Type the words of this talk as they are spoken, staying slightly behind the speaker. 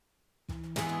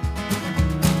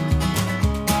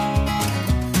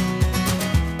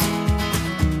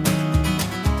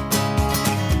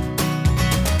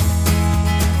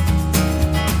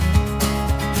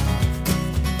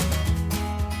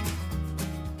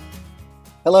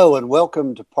Hello, and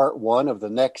welcome to part one of the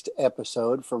next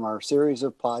episode from our series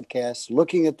of podcasts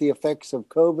looking at the effects of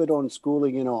COVID on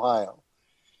schooling in Ohio.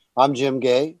 I'm Jim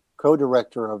Gay,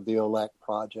 co-director of the OLEC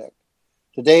project.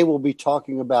 Today, we'll be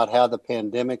talking about how the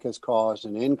pandemic has caused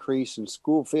an increase in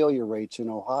school failure rates in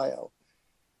Ohio,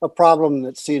 a problem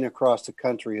that's seen across the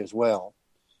country as well.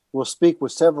 We'll speak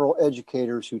with several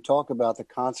educators who talk about the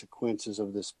consequences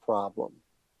of this problem.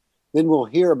 Then we'll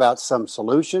hear about some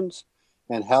solutions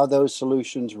and how those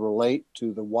solutions relate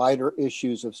to the wider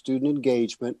issues of student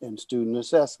engagement and student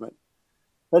assessment.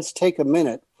 Let's take a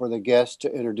minute for the guests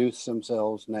to introduce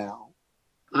themselves now.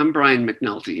 I'm Brian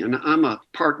McNulty, and I'm a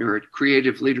partner at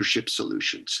Creative Leadership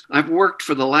Solutions. I've worked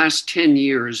for the last 10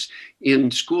 years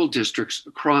in school districts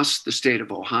across the state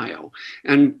of Ohio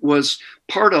and was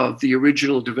part of the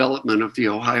original development of the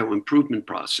Ohio improvement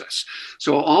process.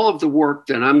 So all of the work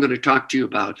that I'm going to talk to you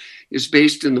about is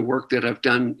based in the work that I've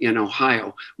done in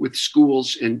Ohio with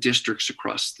schools and districts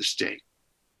across the state.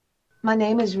 My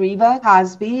name is Reva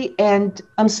Cosby, and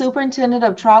I'm superintendent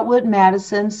of Trotwood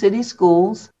Madison City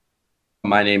Schools.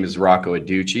 My name is Rocco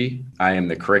Aducci. I am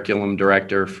the curriculum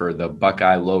director for the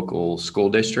Buckeye Local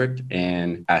School District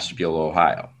in Ashtabula,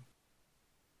 Ohio.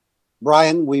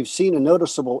 Brian, we've seen a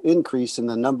noticeable increase in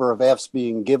the number of Fs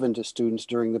being given to students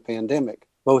during the pandemic,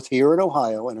 both here in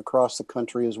Ohio and across the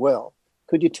country as well.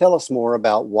 Could you tell us more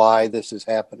about why this is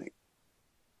happening?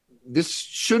 This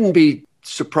shouldn't be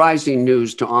surprising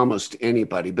news to almost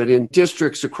anybody, but in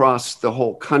districts across the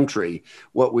whole country,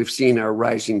 what we've seen are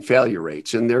rising failure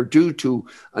rates, and they're due to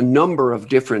a number of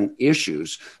different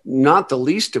issues, not the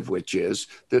least of which is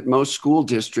that most school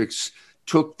districts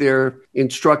took their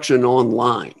instruction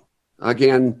online.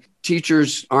 Again,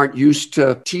 teachers aren't used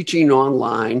to teaching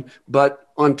online, but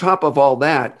on top of all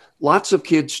that, lots of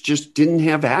kids just didn't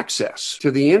have access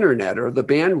to the internet or the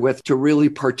bandwidth to really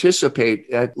participate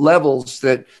at levels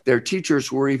that their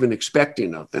teachers were even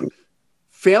expecting of them.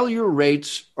 Failure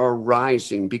rates are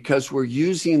rising because we're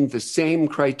using the same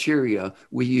criteria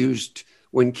we used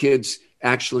when kids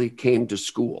actually came to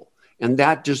school. And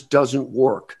that just doesn't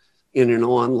work in an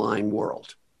online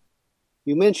world.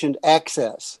 You mentioned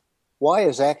access. Why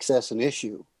is access an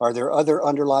issue? Are there other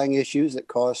underlying issues that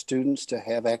cause students to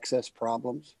have access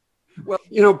problems? Well,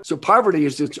 so poverty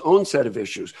is its own set of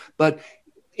issues, but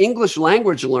English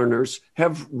language learners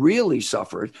have really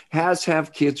suffered,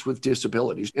 have kids with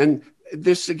disabilities. And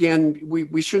this, again,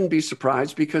 we shouldn't be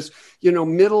surprised because,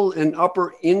 middle and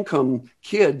upper income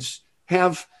kids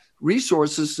have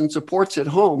resources and supports at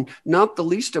home, not the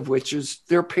least of which is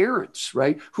their parents,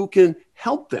 right, who can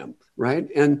help them, right,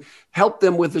 and help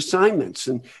them with assignments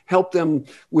and help them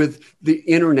with the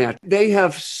internet. They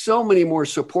have so many more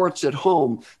supports at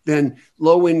home than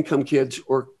low-income kids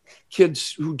or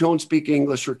kids who don't speak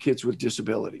English or kids with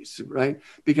disabilities, right,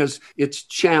 because it's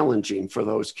challenging for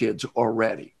those kids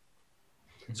already.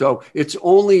 So it's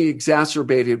only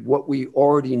exacerbated what we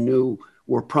already knew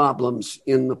were problems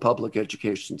in the public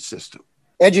education system.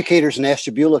 Educators in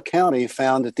Ashtabula County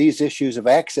found that these issues of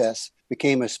access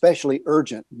became especially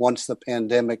urgent once the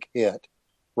pandemic hit.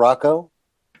 Rocco?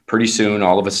 Pretty soon,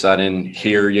 all of a sudden,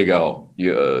 here you go.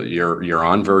 You're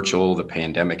on virtual. The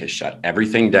pandemic has shut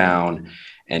everything down,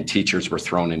 and teachers were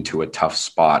thrown into a tough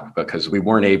spot because we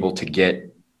weren't able to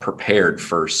get prepared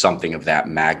for something of that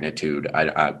magnitude.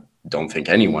 I don't think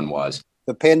anyone was.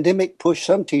 The pandemic pushed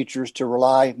some teachers to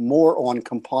rely more on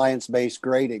compliance-based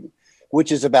grading,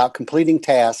 which is about completing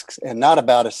tasks and not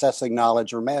about assessing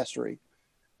knowledge or mastery.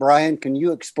 Brian, can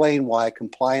you explain why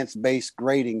compliance-based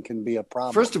grading can be a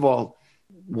problem? First of all,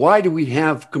 why do we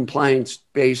have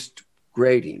compliance-based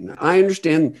grading? I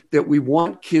understand that we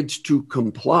want kids to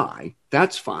comply.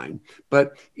 That's fine.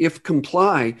 But if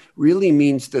comply really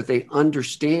means that they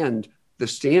understand the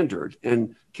standard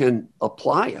and can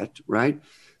apply it, right?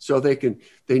 So they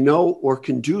know or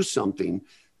can do something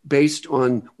based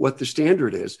on what the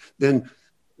standard is, then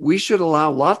we should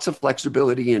allow lots of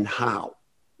flexibility in how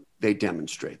they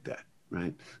demonstrate that,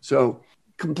 right? So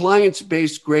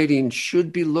compliance-based grading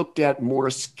should be looked at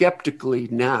more skeptically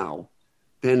now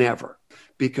than ever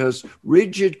because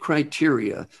rigid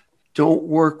criteria don't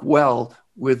work well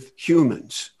with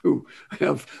humans who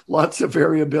have lots of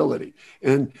variability.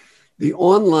 And the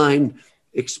online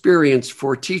experience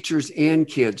for teachers and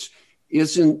kids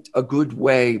isn't a good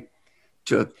way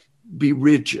to be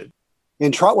rigid.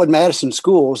 In Trotwood Madison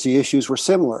schools, the issues were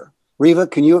similar. Reva,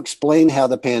 can you explain how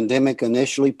the pandemic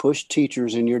initially pushed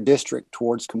teachers in your district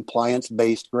towards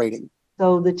compliance-based grading?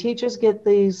 So the teachers get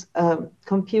these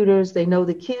computers, they know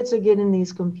the kids are getting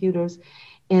these computers,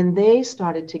 and they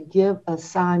started to give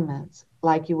assignments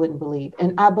like you wouldn't believe.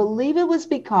 And I believe it was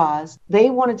because they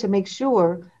wanted to make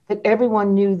sure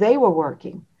everyone knew they were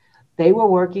working. They were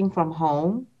working from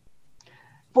home.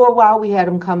 For a while, we had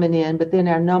them coming in, but then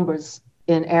our numbers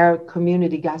in our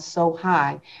community got so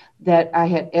high that I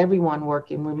had everyone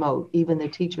working remote, even the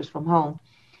teachers from home.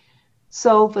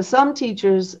 So for some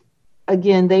teachers,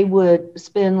 again, they would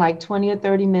spend like 20 or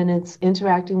 30 minutes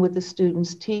interacting with the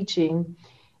students, teaching,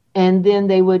 and then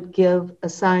they would give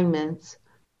assignments.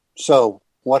 So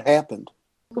what happened?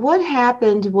 What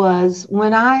happened was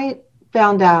when I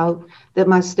found out that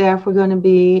my staff were going to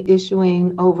be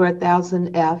issuing over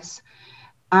 1,000 Fs,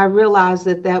 I realized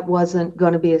that that wasn't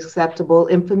going to be acceptable.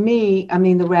 And for me, I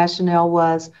mean, the rationale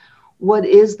was, what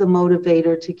is the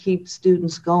motivator to keep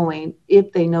students going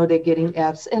if they know they're getting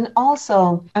Fs? And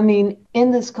also, I mean,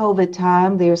 in this COVID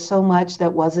time, there's so much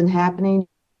that wasn't happening.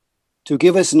 To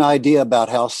give us an idea about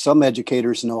how some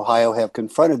educators in Ohio have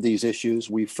confronted these issues,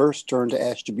 we first turned to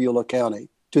Ashtabula County,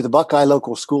 to the Buckeye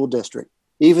Local School District.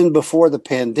 Even before the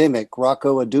pandemic,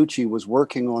 Rocco Aducci was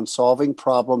working on solving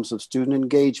problems of student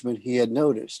engagement he had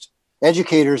noticed.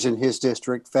 Educators in his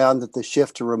district found that the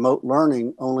shift to remote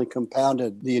learning only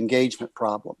compounded the engagement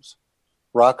problems.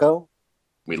 Rocco?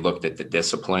 We looked at the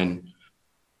discipline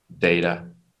data.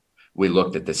 We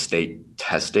looked at the state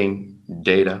testing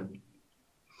data.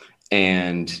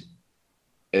 And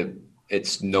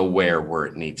it's nowhere where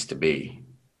it needs to be.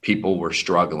 People were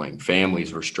struggling.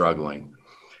 Families were struggling.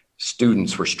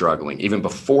 Students were struggling even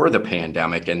before the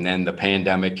pandemic, and then the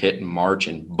pandemic hit in March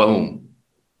and boom,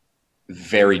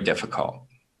 very difficult.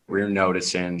 We're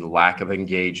noticing the lack of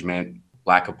engagement,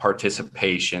 lack of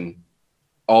participation,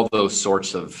 all those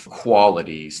sorts of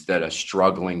qualities that a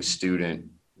struggling student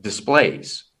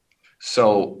displays.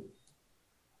 So,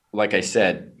 like I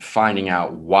said, finding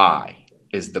out why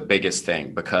is the biggest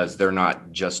thing, because they're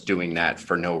not just doing that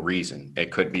for no reason.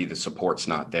 It could be the support's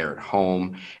not there at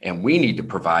home, and we need to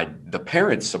provide the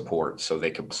parents support so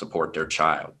they can support their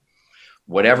child.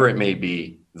 Whatever it may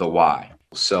be, the why.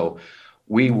 So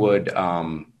we would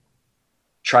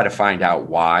try to find out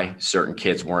why certain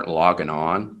kids weren't logging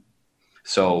on.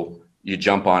 So you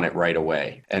jump on it right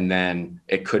away. And then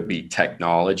it could be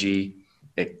technology,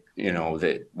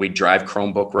 that we drive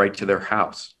Chromebook right to their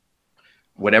house.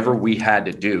 Whatever we had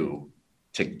to do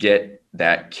to get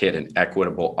that kid an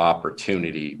equitable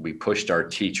opportunity, we pushed our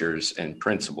teachers and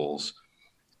principals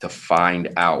to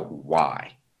find out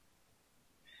why.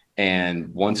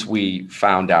 And once we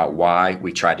found out why,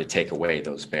 we tried to take away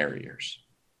those barriers.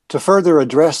 To further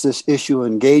address this issue of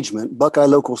engagement, Buckeye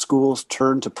Local Schools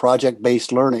turned to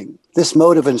project-based learning. This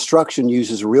mode of instruction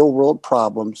uses real-world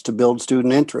problems to build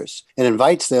student interest and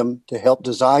invites them to help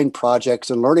design projects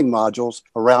and learning modules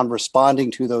around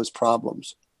responding to those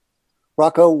problems.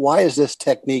 Rocco, why is this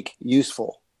technique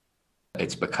useful?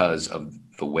 It's because of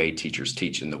the way teachers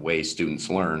teach and the way students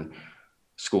learn.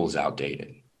 School's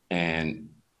outdated,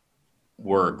 and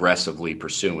we're aggressively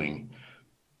pursuing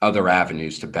other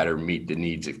avenues to better meet the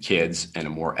needs of kids in a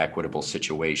more equitable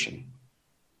situation.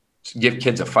 Give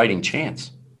kids a fighting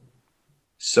chance.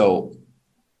 So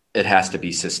it has to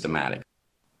be systematic.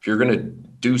 If you're going to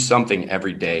do something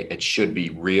every day, it should be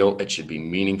real. It should be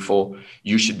meaningful.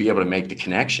 You should be able to make the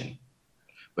connection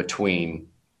between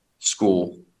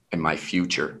school and my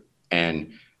future.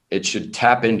 And it should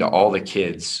tap into all the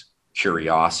kids'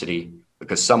 curiosity,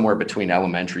 because somewhere between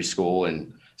elementary school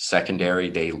and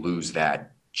secondary, they lose that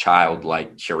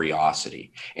childlike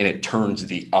curiosity and it turns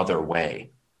the other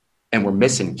way, and we're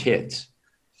missing kids.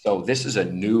 So this is a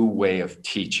new way of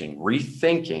teaching,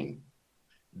 rethinking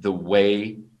the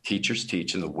way teachers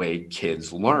teach and the way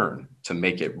kids learn to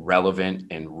make it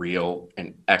relevant and real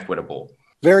and equitable.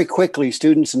 Very quickly,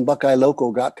 students in Buckeye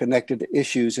Local got connected to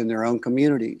issues in their own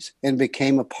communities and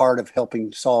became a part of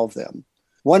helping solve them.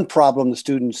 One problem the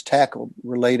students tackled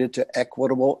related to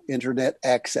equitable internet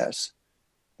access.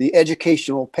 The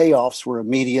educational payoffs were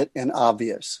immediate and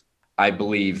obvious. I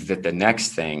believe that the next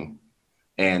thing,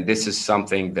 and this is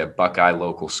something that Buckeye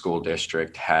Local School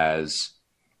District has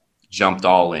jumped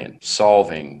all in,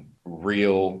 solving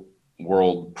real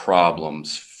world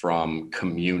problems from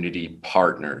community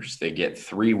partners. They get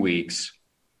 3 weeks.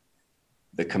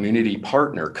 The community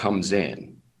partner comes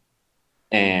in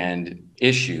and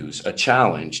issues a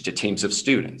challenge to teams of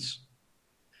students.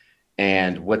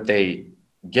 And what they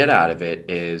get out of it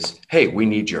is, hey, we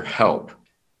need your help.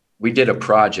 We did a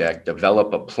project,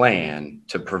 develop a plan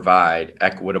to provide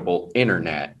equitable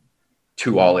internet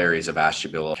to all areas of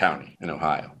Ashtabula County in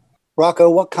Ohio. Rocco,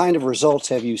 what kind of results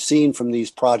have you seen from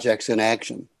these projects in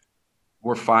action?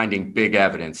 We're finding big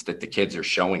evidence that the kids are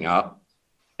showing up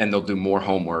and they'll do more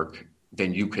homework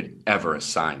than you could ever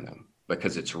assign them,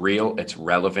 because it's real, it's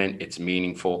relevant, it's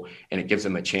meaningful, and it gives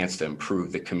them a chance to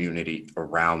improve the community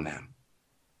around them.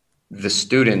 The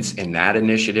students in that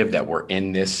initiative that were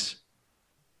in these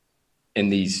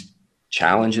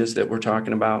challenges that we're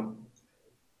talking about,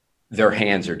 their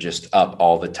hands are just up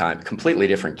all the time. Completely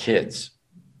different kids.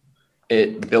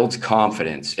 It builds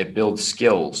confidence. It builds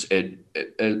skills.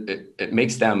 It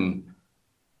makes them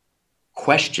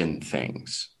question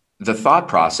things. The thought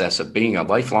process of being a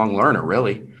lifelong learner,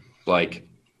 really. Like,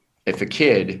 if a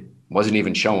kid wasn't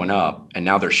even showing up and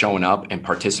now they're showing up and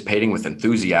participating with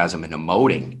enthusiasm and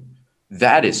emoting,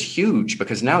 that is huge,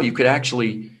 because now you could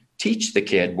actually teach the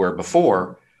kid where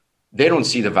before they don't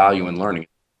see the value in learning.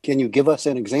 Can you give us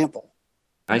an example?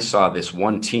 I saw this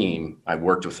one team, I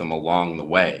worked with them along the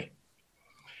way,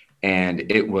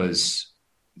 and it was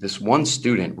this one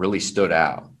student really stood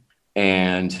out,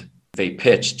 and they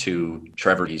pitched to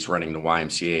Trevor. He's running the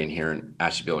YMCA in here in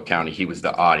Ashtabula County. He was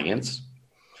the audience,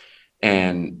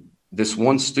 and this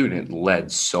one student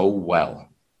led so well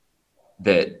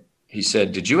that he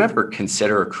said, "Did you ever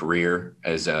consider a career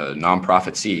as a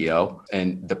nonprofit CEO?"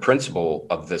 And the principal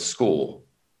of the school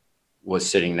was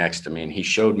sitting next to me, and he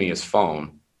showed me his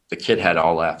phone. The kid had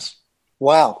all F's.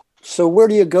 Wow. So where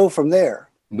do you go from there?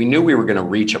 We knew we were going to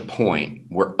reach a point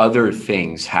where other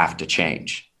things have to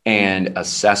change, and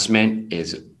assessment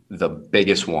is the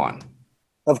biggest one.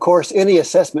 Of course, any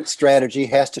assessment strategy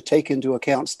has to take into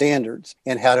account standards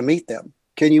and how to meet them.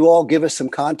 Can you all give us some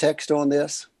context on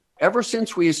this? Ever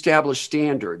since we established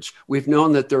standards, we've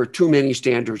known that there are too many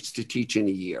standards to teach in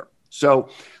a year. So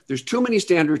there's too many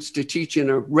standards to teach in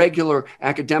a regular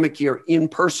academic year in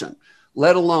person,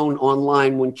 let alone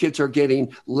online when kids are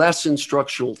getting less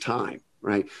instructional time,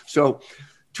 right? So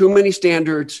too many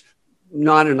standards,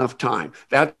 not enough time.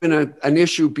 That's been an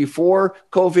issue before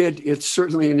COVID. It's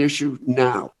certainly an issue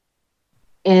now.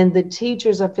 And the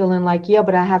teachers are feeling like, yeah,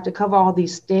 but I have to cover all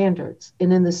these standards.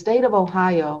 And in the state of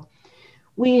Ohio,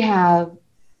 we have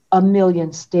a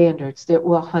million standards.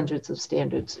 Hundreds of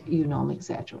standards. You know, I'm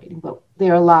exaggerating, but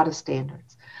there are a lot of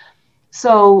standards.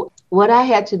 So what I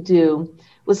had to do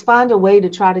was find a way to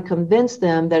try to convince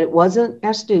them that it wasn't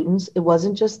our students, it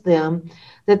wasn't just them,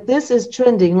 that this is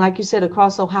trending, like you said,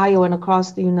 across Ohio and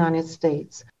across the United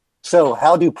States. So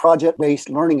how do project-based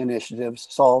learning initiatives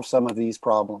solve some of these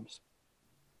problems?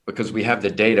 Because we have the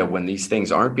data when these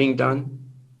things aren't being done,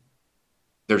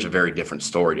 there's a very different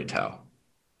story to tell.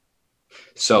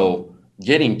 So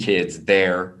getting kids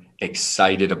there,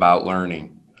 excited about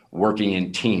learning, working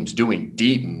in teams, doing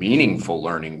deep, meaningful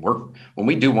learning work. When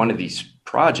we do one of these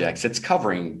projects, it's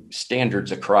covering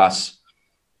standards across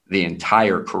the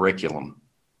entire curriculum,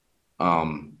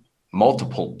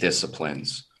 multiple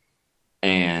disciplines,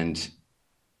 and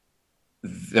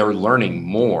they're learning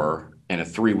more in a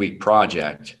 3-week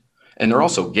project. And they're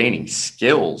also gaining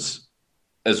skills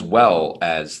as well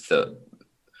as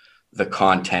the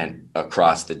content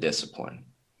across the discipline.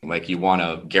 Like, you want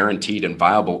a guaranteed and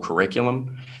viable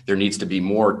curriculum, there needs to be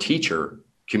more teacher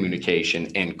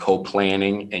communication and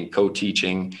co-planning and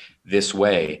co-teaching this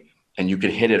way, and you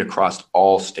could hit it across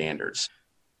all standards.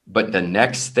 But the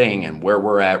next thing, and where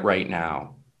we're at right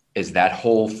now, is that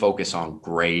whole focus on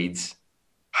grades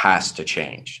has to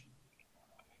change.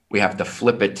 We have to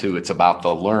flip it to, it's about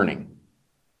the learning.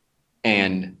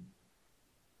 And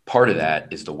part of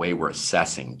that is the way we're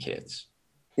assessing kids.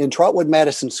 In Trotwood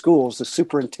Madison schools, the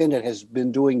superintendent has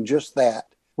been doing just that.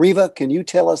 Reva, can you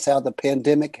tell us how the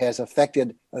pandemic has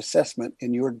affected assessment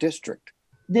in your district?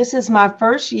 This is my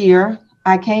first year.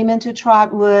 I came into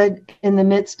Trotwood in the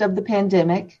midst of the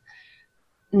pandemic,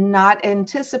 not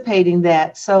anticipating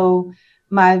that. So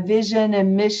my vision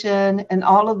and mission and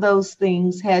all of those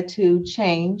things had to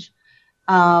change,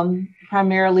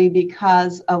 primarily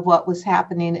because of what was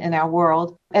happening in our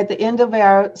world. At the end of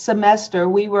our semester,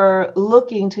 we were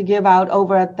looking to give out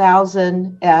over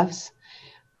 1,000 Fs.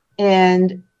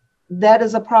 And that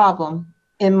is a problem,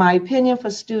 in my opinion, for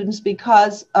students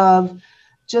because of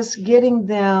just getting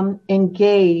them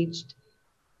engaged.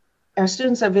 Our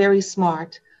students are very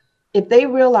smart. If they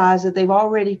realize that they've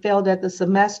already failed at the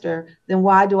semester, then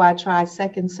why do I try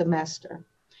second semester?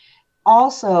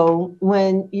 Also,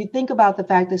 when you think about the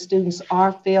fact that students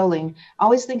are failing, I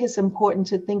always think it's important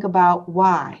to think about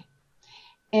why.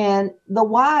 And the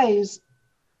whys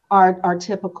are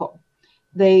typical.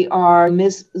 They are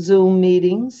missed Zoom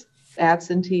meetings,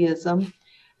 absenteeism,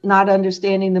 not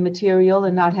understanding the material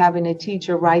and not having a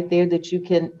teacher right there that you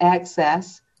can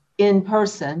access in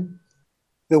person.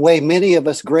 The way many of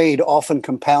us grade often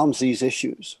compounds these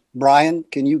issues. Brian,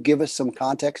 can you give us some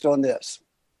context on this?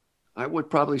 I would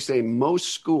probably say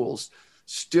most schools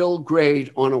still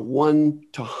grade on a 1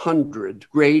 to 100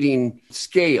 grading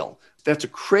scale. That's a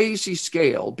crazy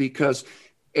scale because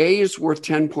A is worth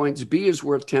 10 points, B is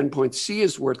worth 10 points, C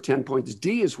is worth 10 points,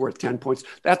 D is worth 10 points.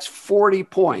 That's 40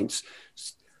 points.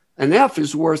 An F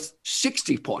is worth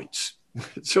 60 points.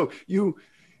 So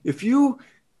if you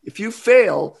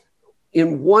fail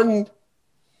in one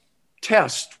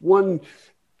test, one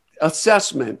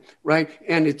assessment, right,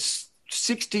 and it's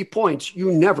 60 points,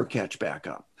 you never catch back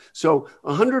up. So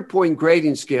a 100-point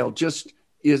grading scale just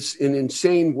is an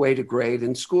insane way to grade,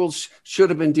 and schools should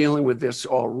have been dealing with this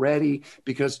already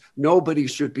because nobody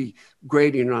should be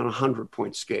grading on a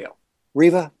 100-point scale.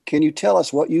 Reva, can you tell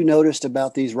us what you noticed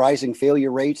about these rising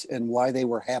failure rates and why they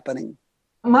were happening?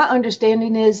 My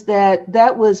understanding is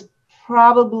that was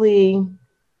probably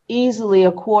easily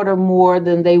a quarter more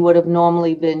than they would have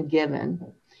normally been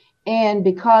given. And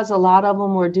because a lot of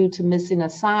them were due to missing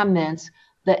assignments,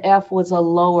 the F was a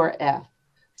lower F.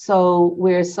 So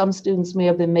whereas some students may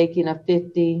have been making a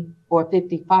 50 or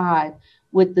 55,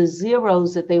 with the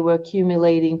zeros that they were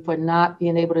accumulating for not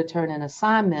being able to turn in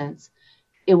assignments,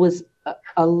 it was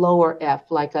a lower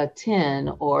F, like a 10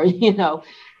 or,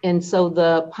 and so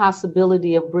the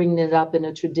possibility of bringing it up in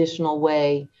a traditional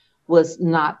way was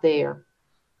not there.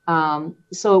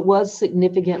 So it was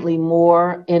significantly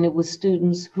more, and it was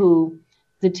students who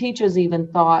the teachers even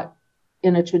thought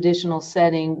in a traditional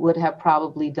setting would have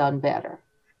probably done better.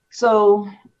 So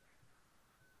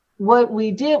what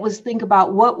we did was think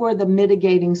about what were the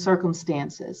mitigating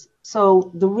circumstances.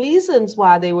 So the reasons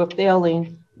why they were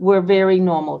failing were very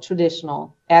normal,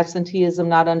 traditional: absenteeism,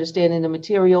 not understanding the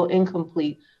material,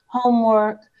 incomplete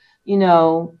homework,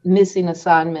 missing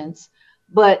assignments.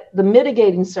 But the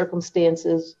mitigating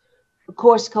circumstances, of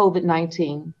course,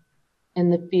 COVID-19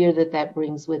 and the fear that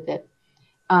brings with it.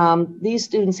 These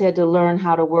students had to learn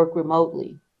how to work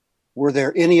remotely. Were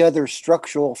there any other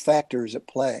structural factors at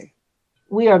play?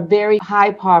 We are a very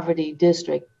high poverty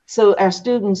district. So our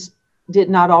students did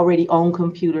not already own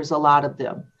computers, a lot of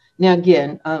them. Now,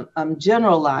 again, I'm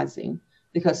generalizing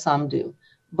because some do.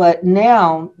 But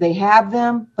now they have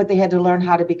them, but they had to learn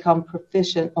how to become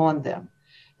proficient on them.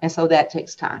 And so that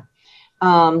takes time.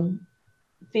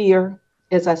 Fear,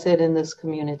 as I said, in this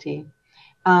community.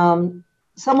 Some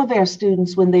of our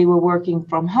students, when they were working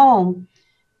from home,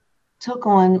 took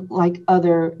on like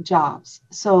other jobs.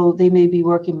 So they may be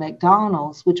working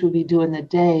McDonald's, which would be during the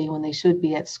day when they should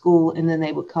be at school, and then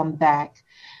they would come back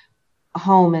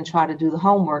home and try to do the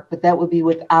homework, but that would be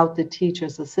without the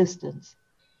teacher's assistance.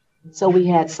 So we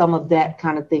had some of that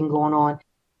kind of thing going on.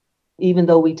 Even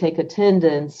though we take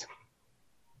attendance,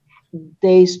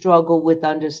 they struggle with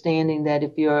understanding that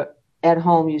if you're at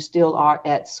home, you still are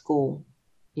at school.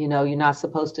 You're not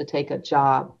supposed to take a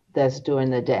job that's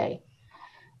during the day.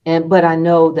 But I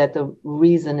know that the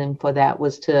reasoning for that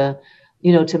was to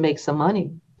make some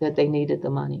money, that they needed the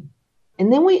money.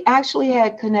 And then we actually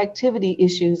had connectivity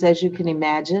issues, as you can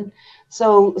imagine.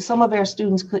 So some of our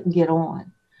students couldn't get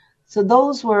on. So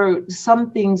those were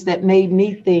some things that made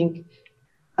me think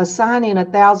assigning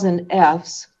 1,000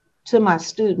 Fs to my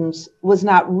students was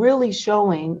not really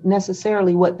showing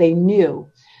necessarily what they knew,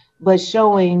 but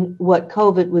showing what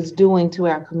COVID was doing to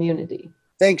our community.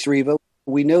 Thanks, Reva.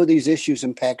 We know these issues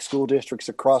impact school districts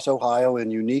across Ohio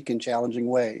in unique and challenging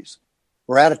ways.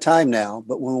 We're out of time now,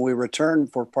 but when we return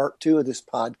for part 2 of this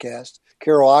podcast,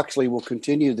 Carol Oxley will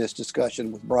continue this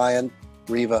discussion with Brian,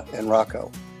 Reva, and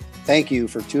Rocco. Thank you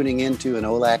for tuning into an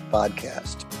OLAC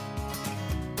podcast.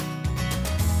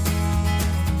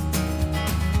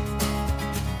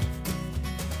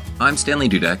 I'm Stanley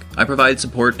Dudek. I provide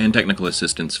support and technical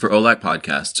assistance for OLAC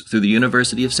podcasts through the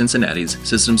University of Cincinnati's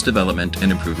Systems Development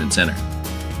and Improvement Center.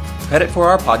 Credit for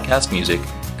our podcast music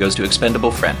goes to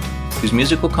Expendable Friend, whose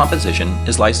musical composition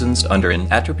is licensed under an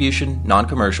Attribution,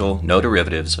 Non-Commercial, No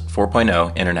Derivatives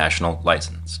 4.0 International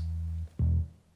License.